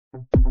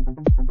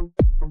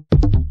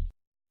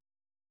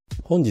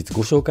本日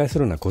ご紹介す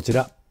るのはこち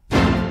ら。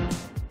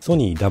ソ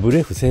ニー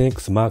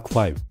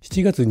WF-1000XM5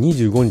 7月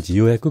25日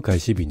予約開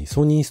始日に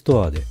ソニース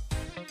トアで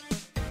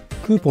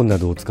クーポンな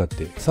どを使っ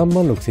て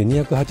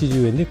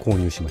 36,280 円で購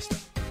入しました。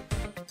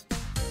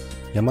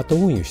ヤマト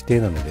運輸指定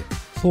なので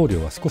送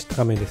料は少し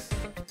高めです。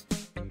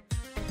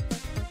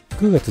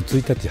9月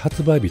1日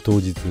発売日当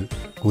日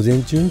午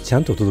前中にちゃ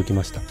んと届き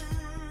ました。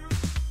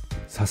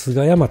さす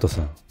がヤマト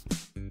さん。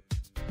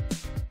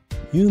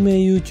有名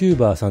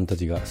YouTuber さんた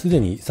ちがす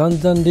でに散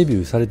々レビ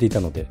ューされていた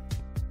ので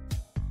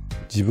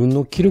自分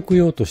の記録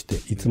用として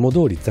いつも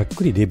通りざっ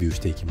くりレビューし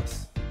ていきま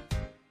す。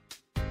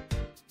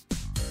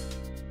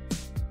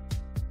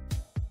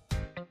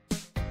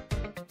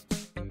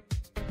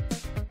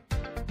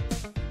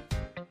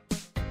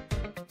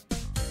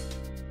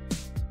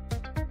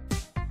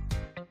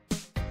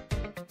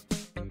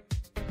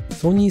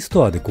ソニース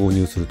トアで購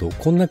入すると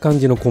こんな感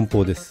じの梱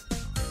包です。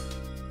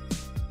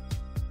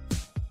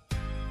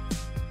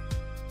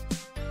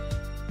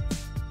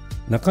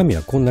中身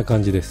はこんな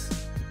感じで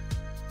す。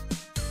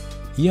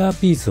イヤー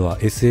ピースは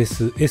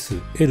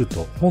SS、S、L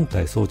と本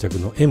体装着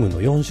の M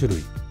の4種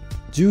類。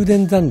充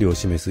電残量を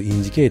示すイ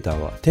ンジケーター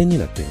は点に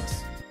なっていま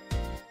す。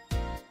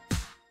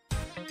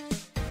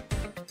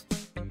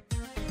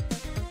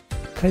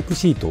タイプ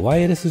C とワ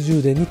イヤレス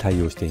充電に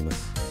対応していま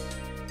す。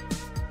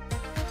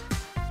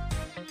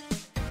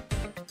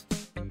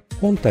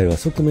本体は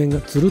側面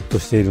がつるっと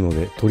しているの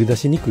で取り出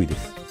しにくいで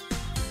す。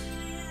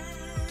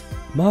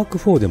マーク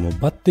4でも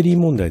バッテリー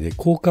問題で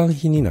交換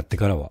品になって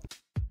からは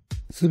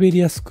滑り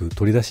やすく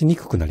取り出しに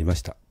くくなりま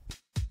した。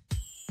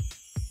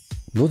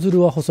ノズ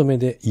ルは細め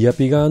でイヤ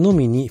ピ側の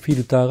みにフィ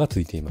ルターがつ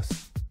いていま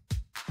す。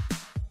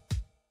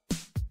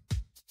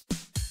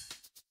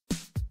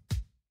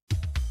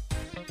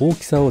大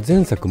きさを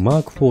前作マ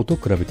ーク4と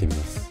比べてみ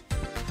ます。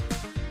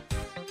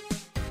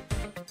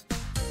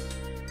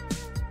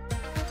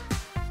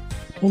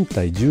本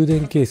体充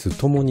電ケース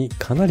ともに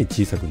かなり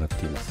小さくなっ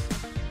ています。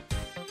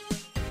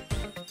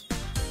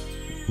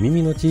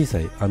耳の小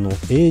さい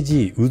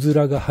AG うず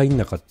らが入ん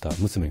なかった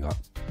娘が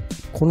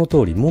この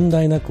通り問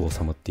題なく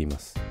収まっていま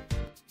す。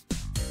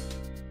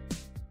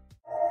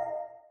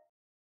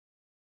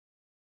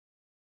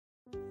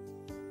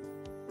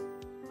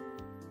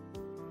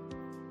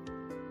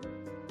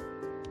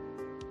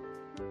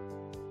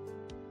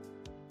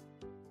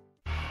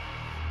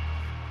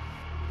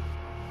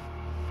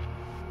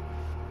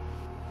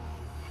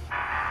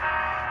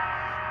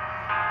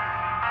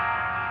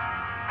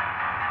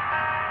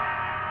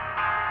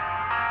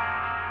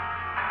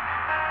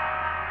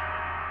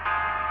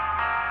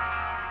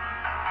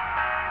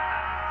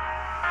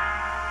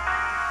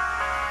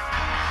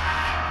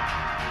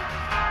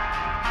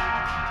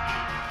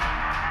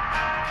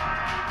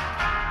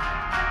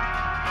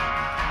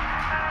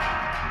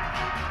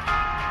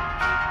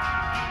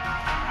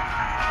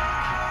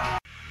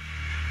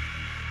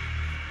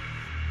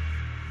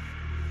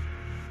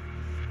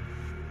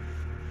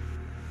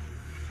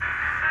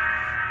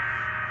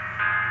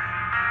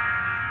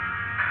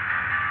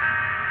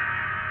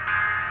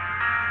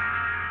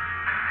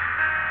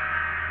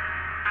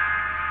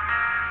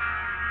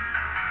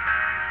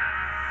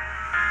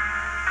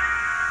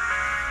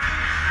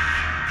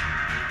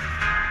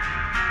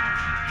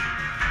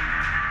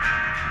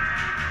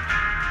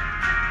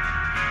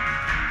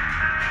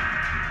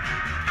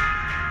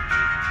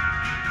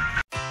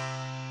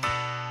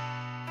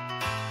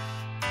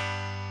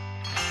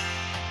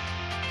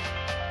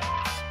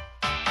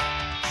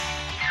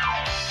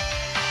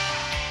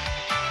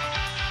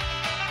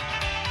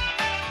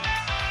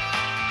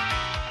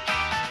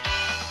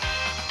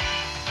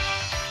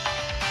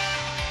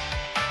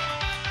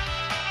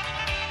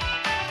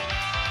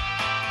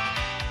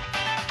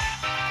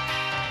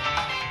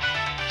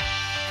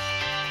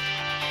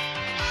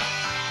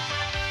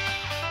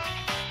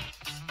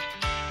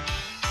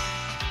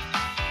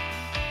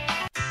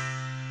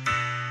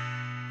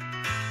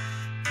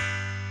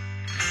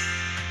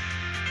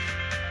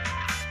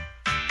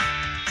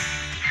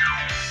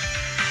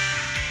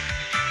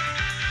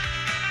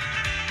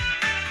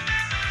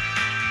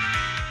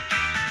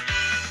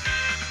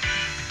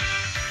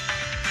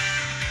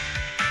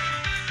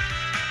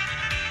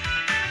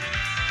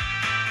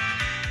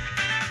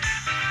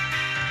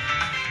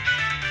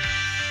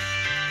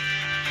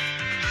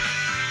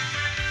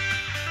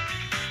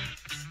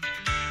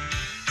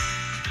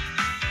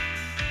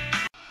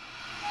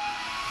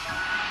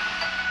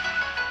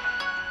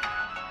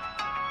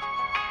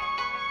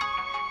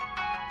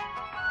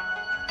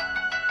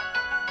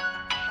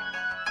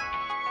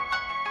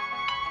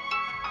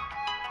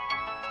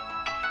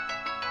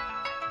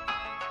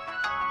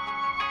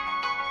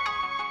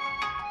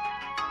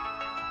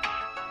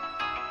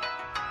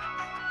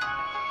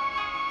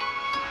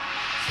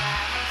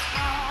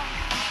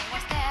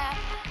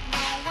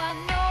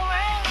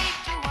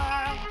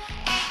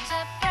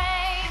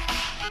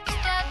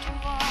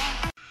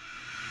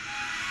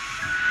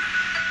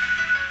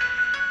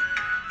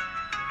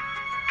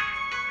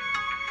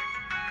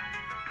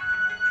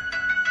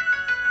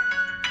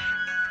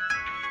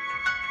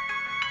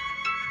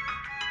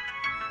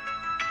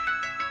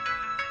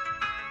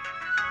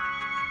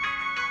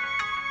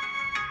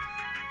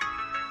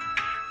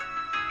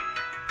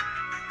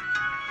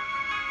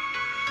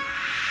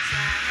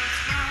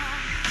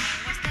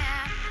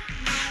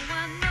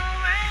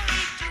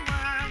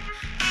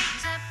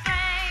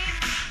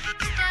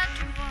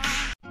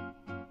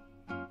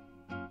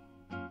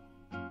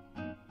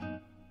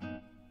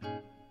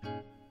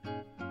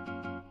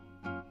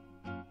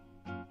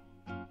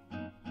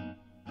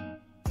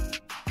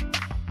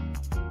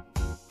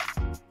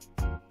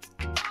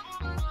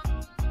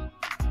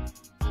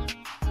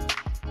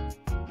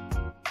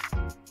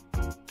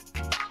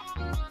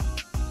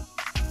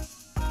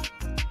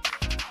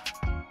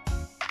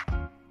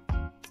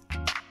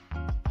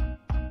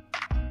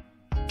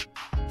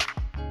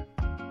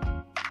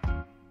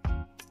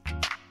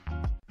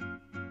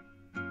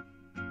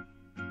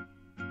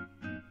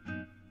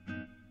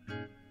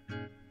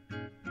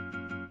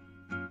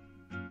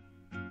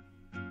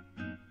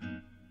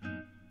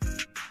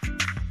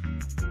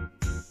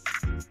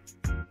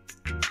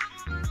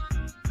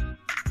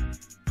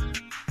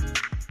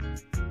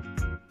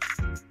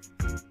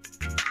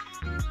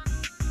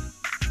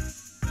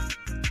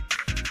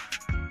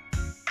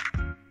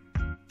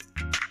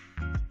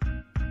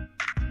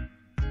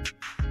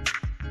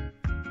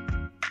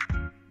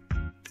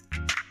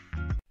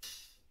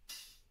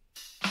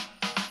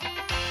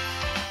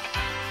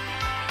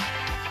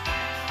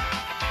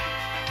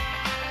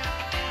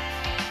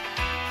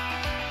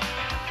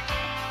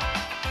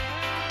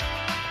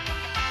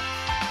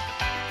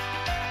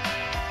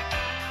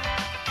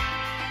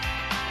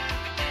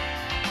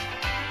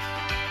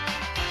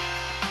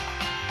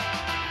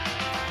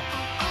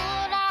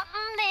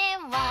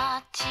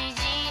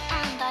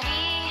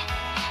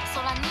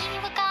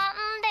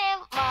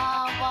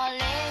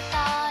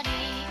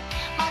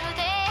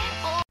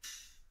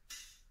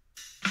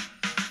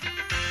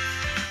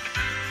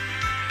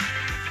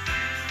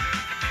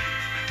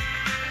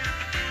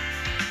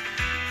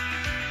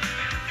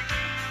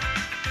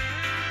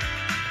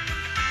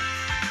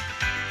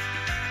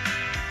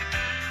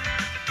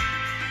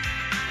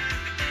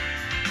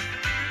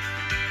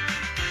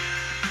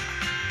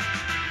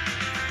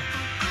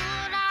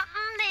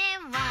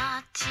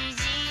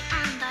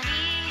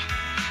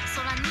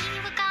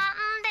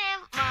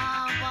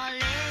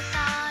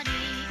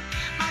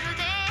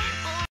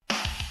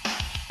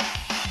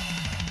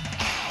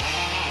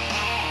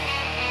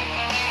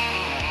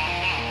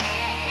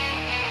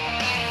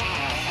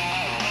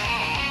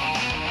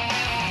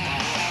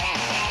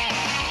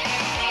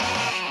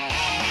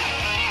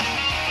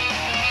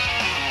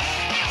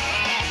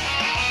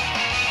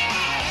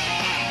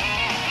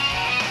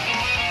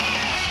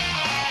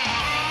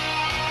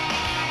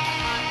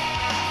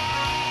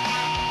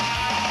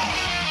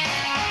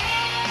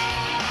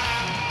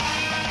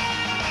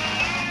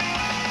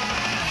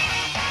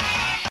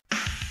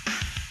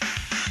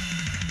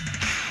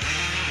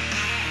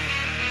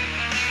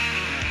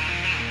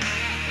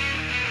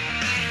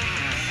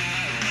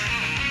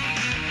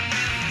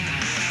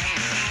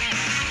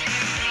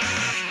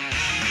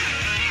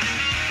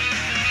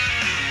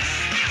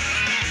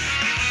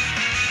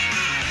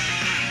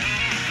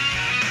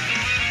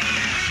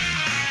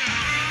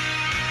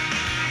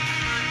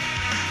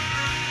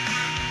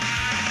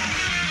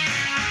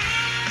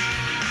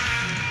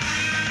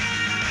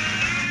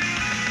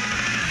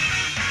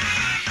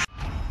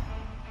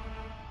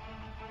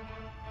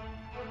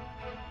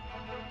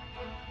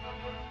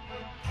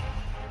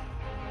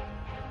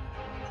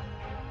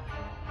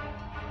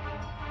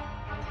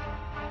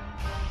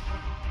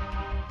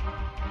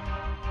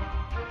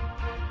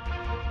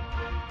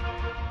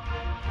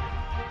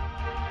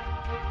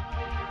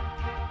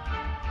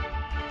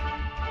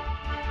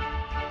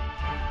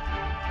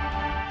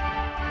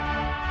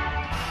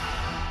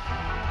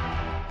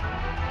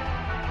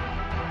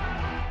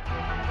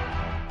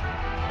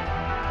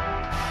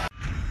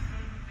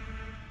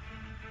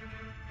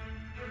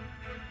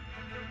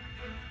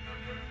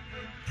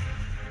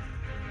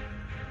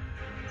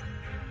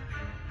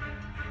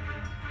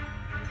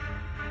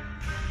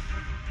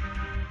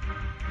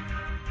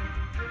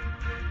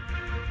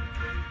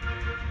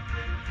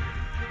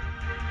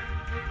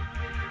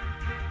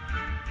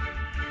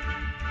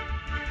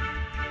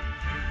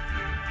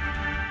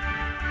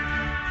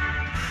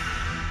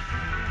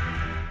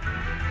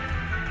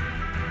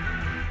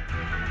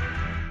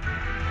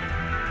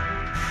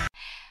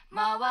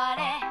回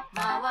れ